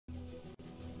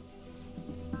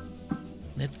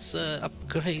Let's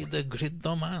upgrade the grid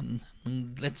man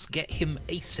and let's get him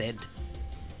aced.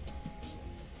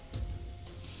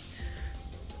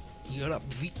 You're up,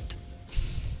 Vit.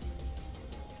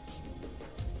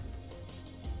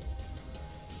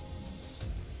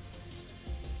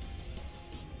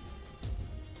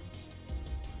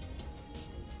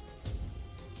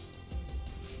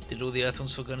 Did all the Earth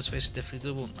ones for going to space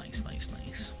definitely double? Nice, nice,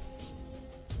 nice.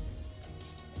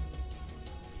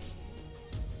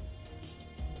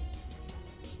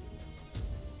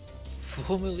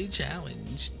 Formerly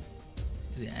challenged.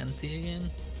 Is it anti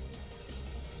again?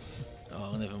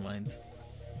 Oh, never mind.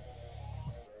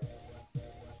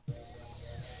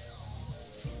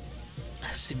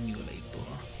 A simulator.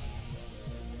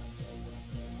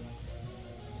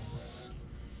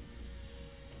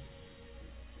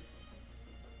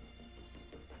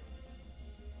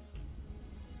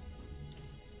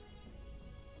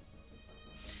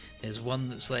 There's one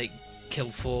that's like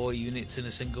kill 4 units in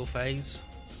a single phase.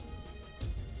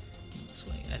 It's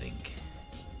like, I think,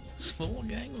 small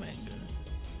gangbanger.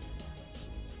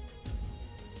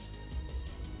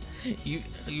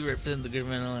 You represent the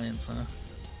Gridman Alliance, huh?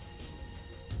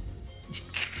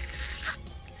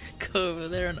 Go over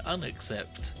there and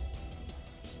unaccept.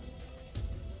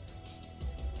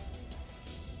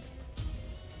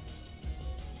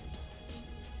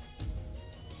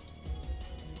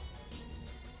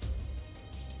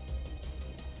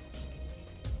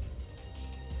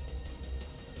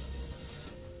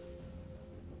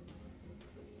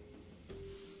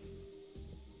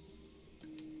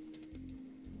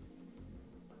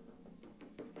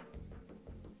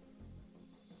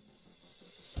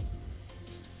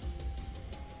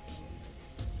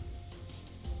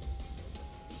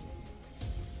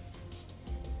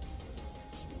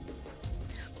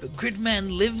 But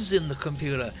Gridman lives in the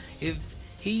computer. If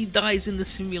he dies in the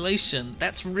simulation,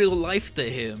 that's real life to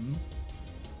him.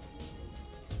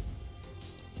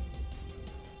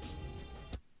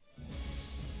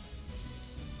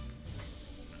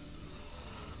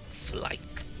 Flight.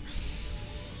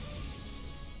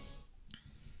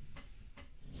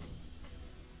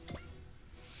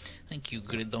 Thank you,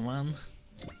 Gridman.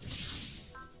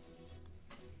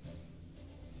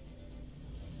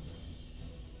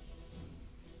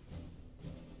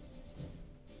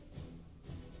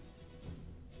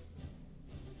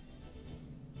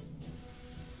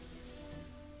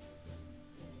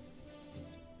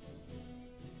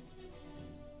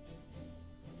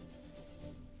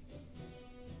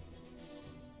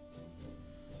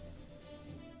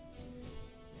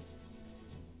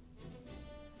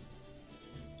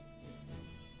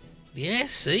 Yeah,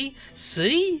 see?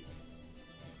 See?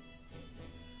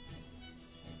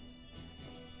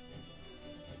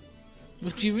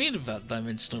 What do you mean about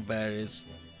dimensional barriers?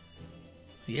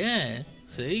 Yeah,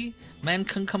 see? Man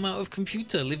can come out of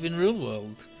computer, live in real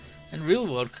world. And real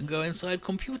world can go inside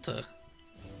computer.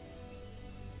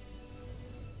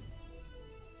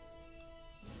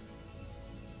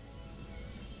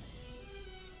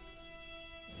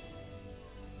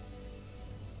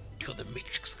 You're the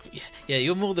matrix. Yeah,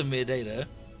 you're more than mere data.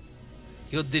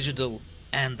 You're digital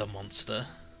and a monster.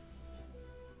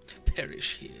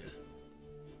 Perish here.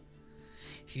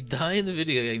 If you die in the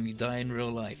video game, you die in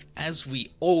real life. As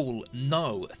we all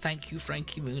know. Thank you,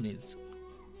 Frankie Muniz.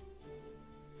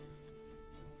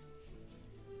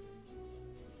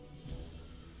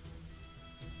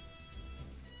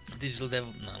 Digital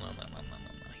devil? No.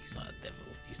 He's not a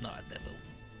devil. He's not a devil.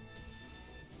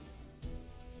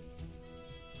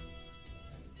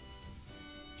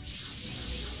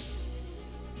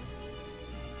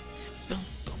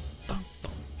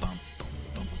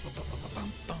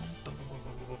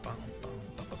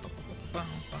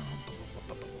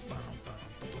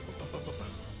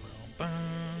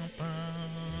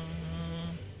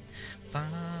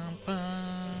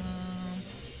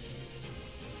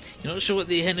 You're not sure what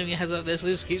the enemy has out there, so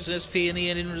this keeps an SP and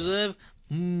EN in reserve?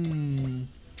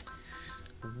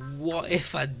 What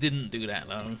if I didn't do that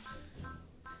though?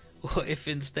 What if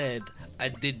instead I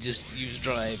did just use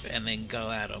drive and then go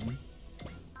at them?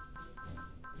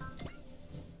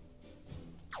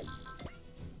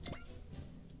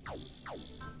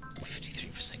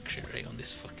 %, crit rate on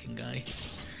this fucking guy.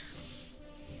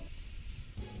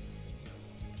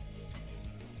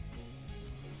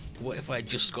 What if I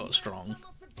just got strong?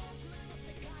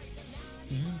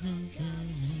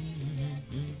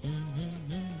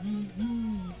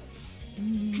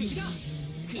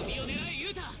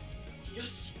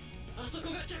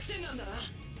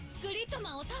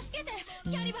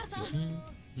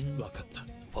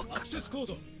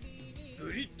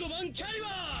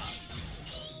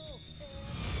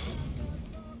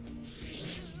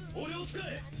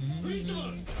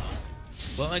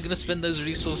 What am I going to spend those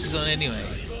resources on anyway?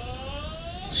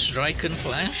 Strike and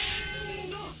flash?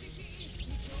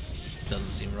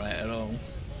 Doesn't seem right at all.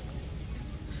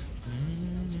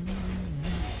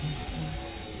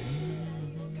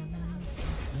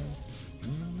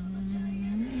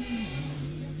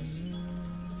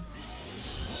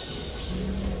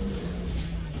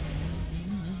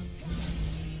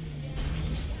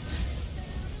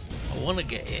 I want to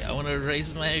get it. I want to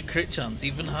raise my crit chance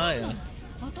even higher.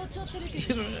 You're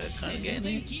kind of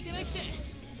getting it.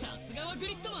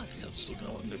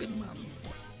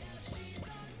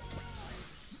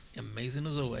 Amazing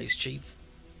as always, Chief.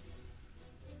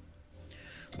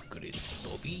 Grid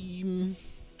beam.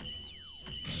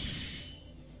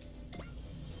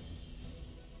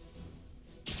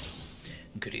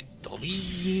 Grid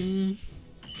beam.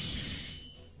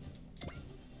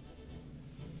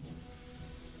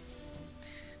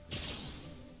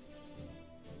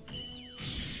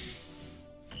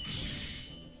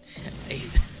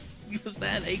 Was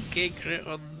that 8k crit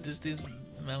on just his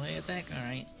melee attack?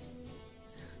 Alright.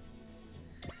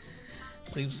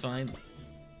 Seems fine.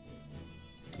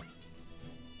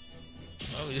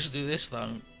 Oh, we just do this though.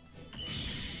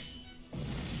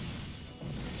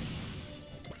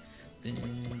 Dun,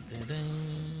 dun, dun.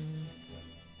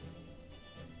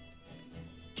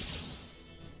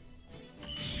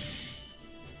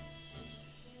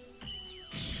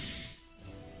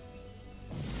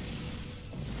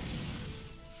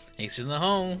 Ace in the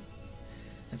hole.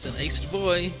 It's an aced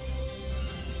boy.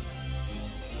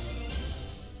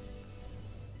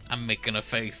 I'm making a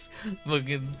face.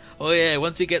 Fucking. Oh yeah,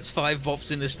 once he gets 5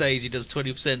 bops in the stage, he does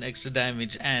 20% extra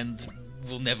damage and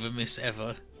will never miss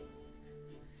ever.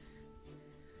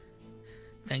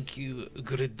 Thank you,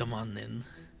 Gridamanen.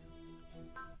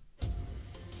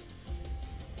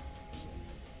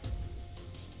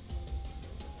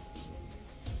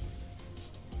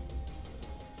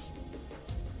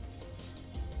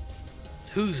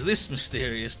 Who's this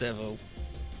mysterious devil?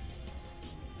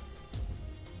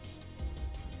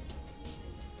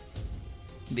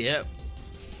 Yep.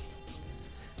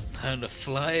 Time to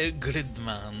fly a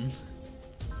Gridman.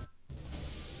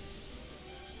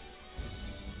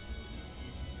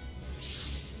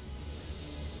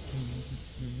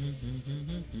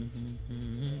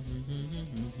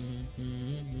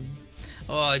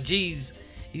 Oh jeez,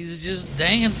 he's just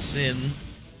dancing.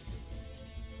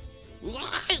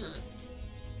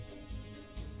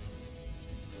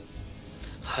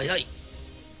 Hi.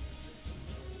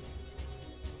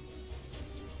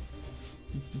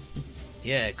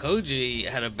 Yeah, Koji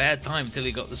had a bad time until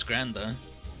he got the Scrander.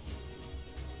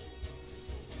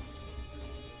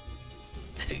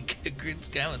 Grid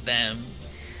Scrander, damn.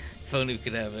 If only we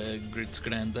could have a Grid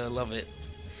Scrander, love it.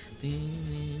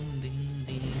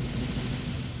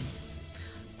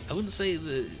 I wouldn't say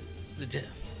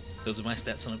those are my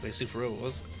stats when I play Super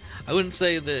Wars. I wouldn't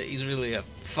say that he's really a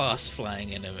fast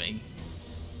flying enemy.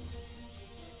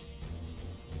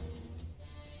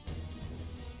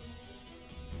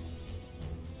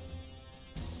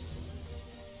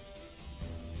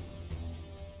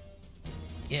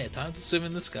 Yeah, time to swim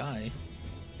in the sky.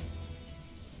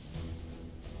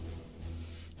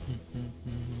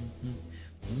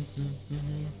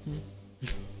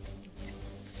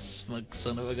 Smug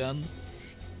son of a gun.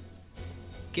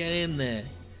 Get in there.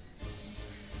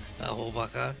 Oh,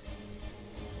 baka.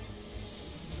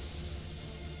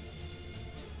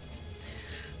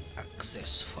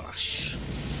 Access flash.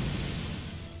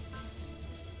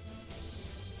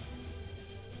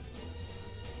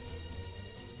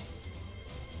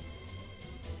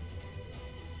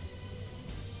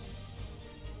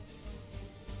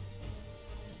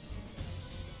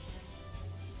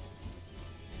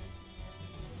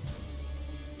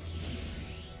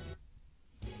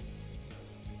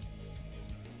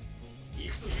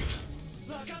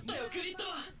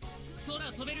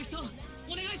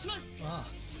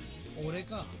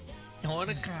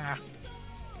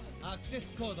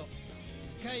 Access code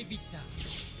Sky Bitter.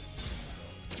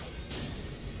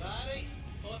 悪い、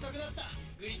遅くなった、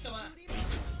グリッドマン。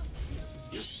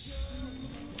よし。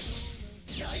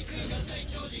大空合体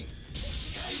超人、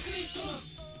スカイグリッドマン。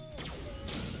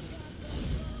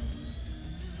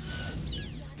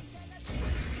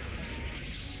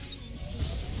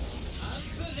アン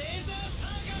プレーザーサー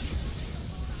カス。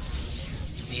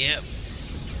Yep.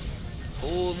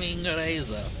 Forming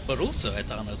Razor, but also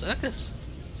Eternal Circus.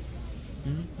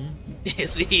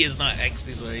 Yes, he is not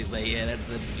actually sorry he's there. Yeah,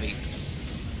 that's sweet.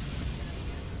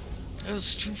 How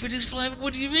stupid is flying?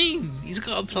 What do you mean? He's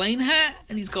got a plane hat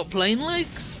and he's got plane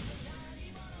legs.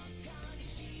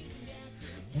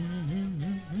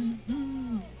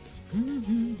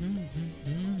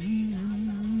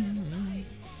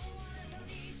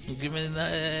 argument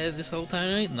this whole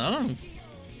time, right? No.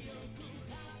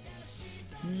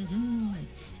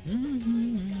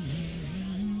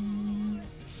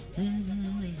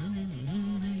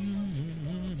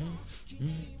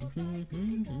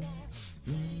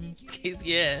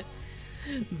 Yeah.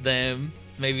 Damn.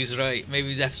 Maybe he's right. Maybe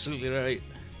he's absolutely right.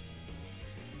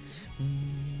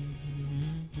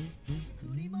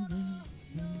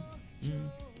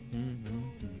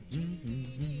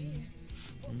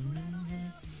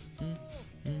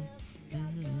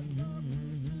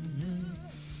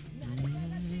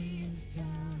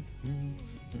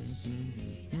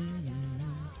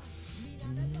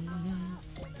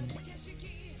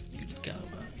 Good God.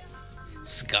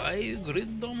 Sky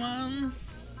Gridman.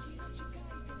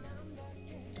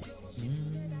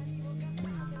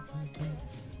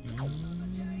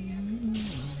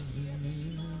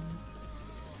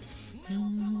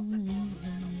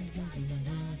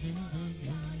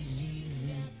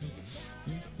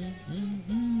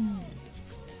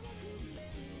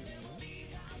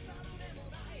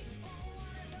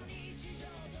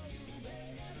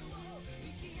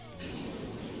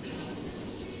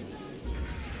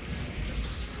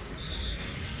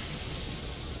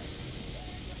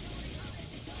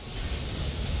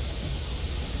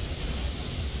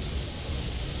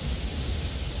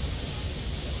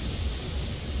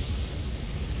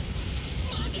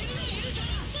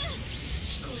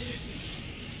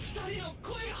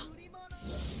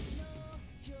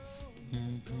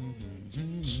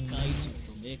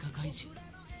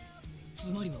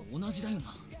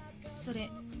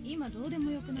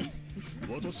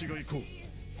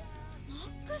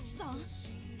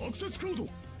アクセスコード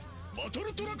バト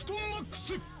ルトラクトンマック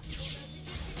ス合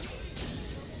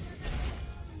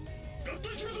体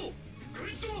するぞグ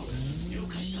リッドマン了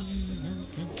解した攻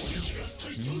撃合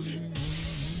体超人マ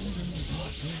ッ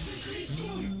クスグリッド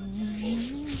マンマ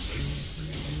ックス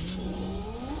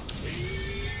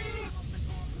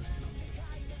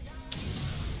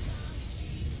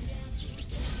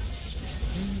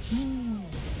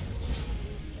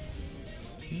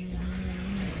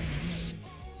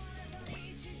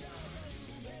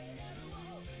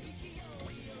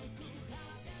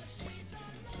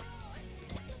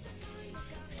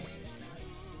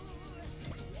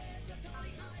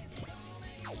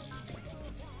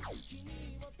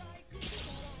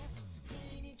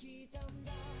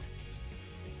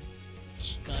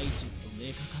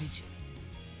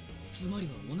つまり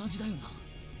は同じだよな。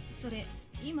それ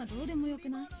今どうでもよく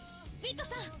ない？ビット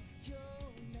さん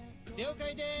了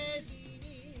解です。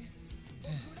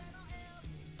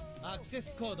アクセ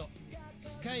スコード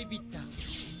スカイビッター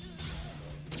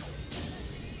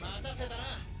待たせたな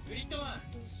グリッドマン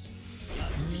ヤ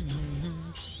ズビット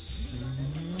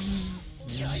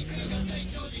大空合体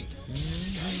超人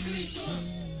スカイグリッドマン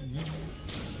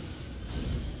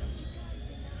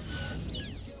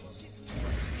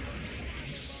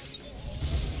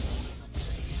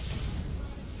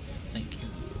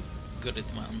Good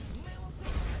at man.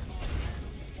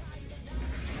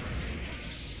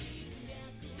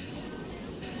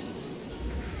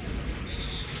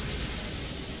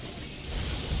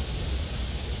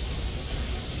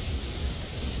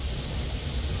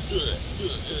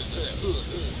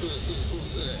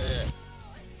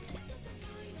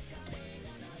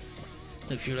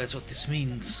 Hope you realize what this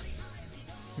means,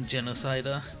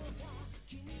 genocider.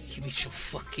 You mean you're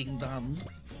fucking done.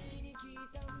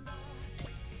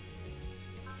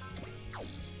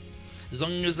 As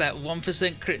long as that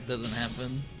 1% crit doesn't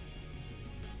happen.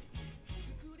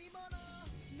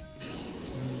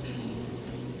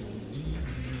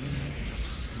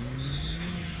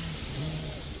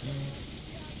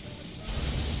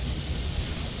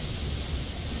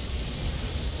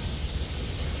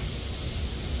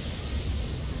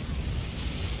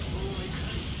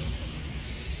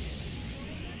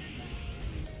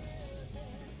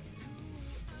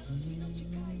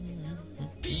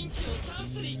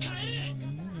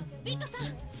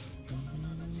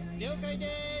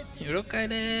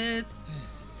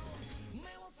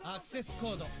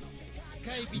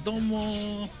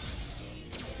 Domo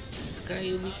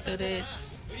Sky Vita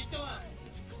desu.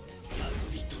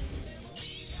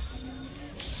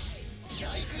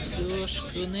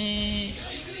 Yoroshiku ne.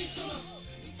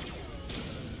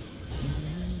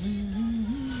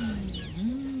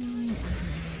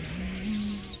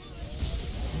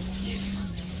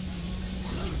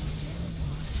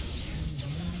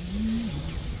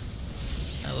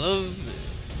 I love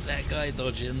that guy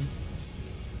dodging,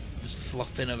 just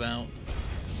flopping about.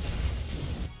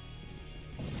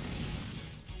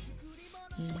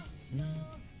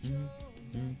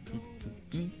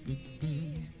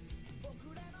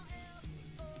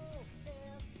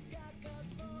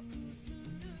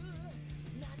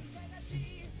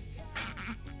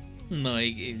 No,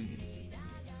 yeah.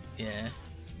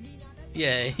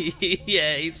 Yeah,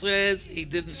 yeah, he swears he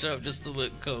didn't show up just to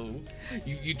look cool.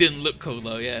 You didn't look cool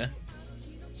though, yeah.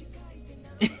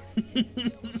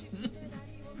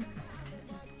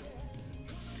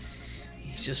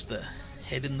 He's just a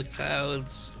head in the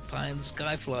clouds, flying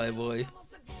skyfly boy.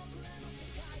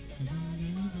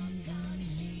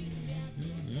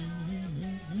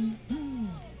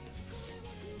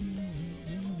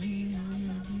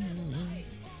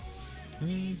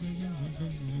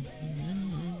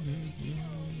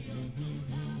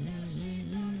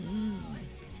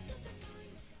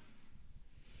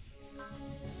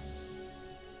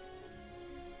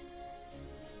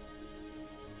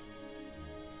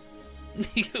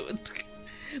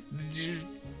 Did you?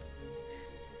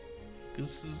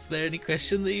 Was there any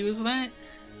question that he was that?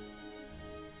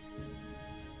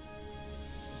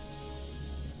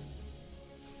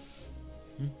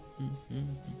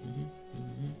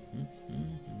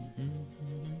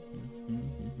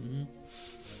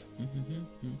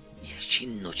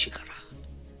 Shin no chikara.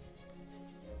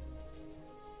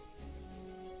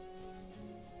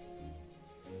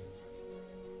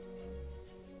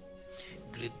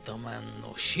 Gridman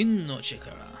no Shin no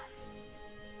chikara.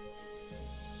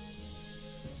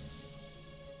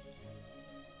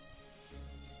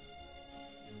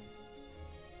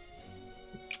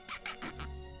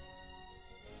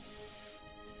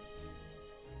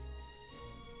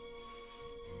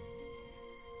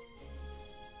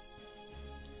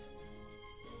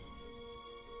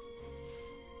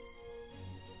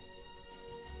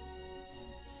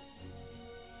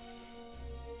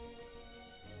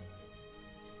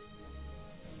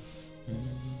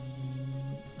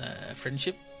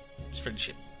 Friendship? It's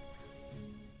friendship.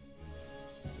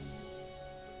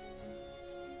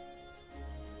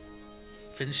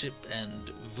 Friendship and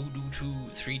Voodoo 2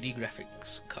 3D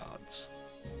graphics cards.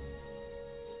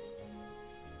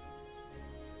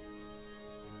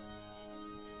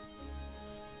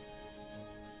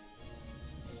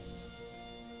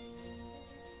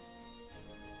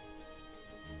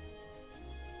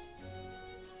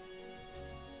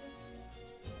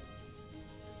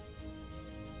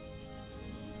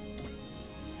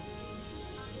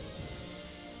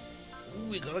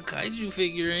 We got a kaiju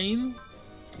figurine.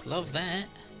 Love that.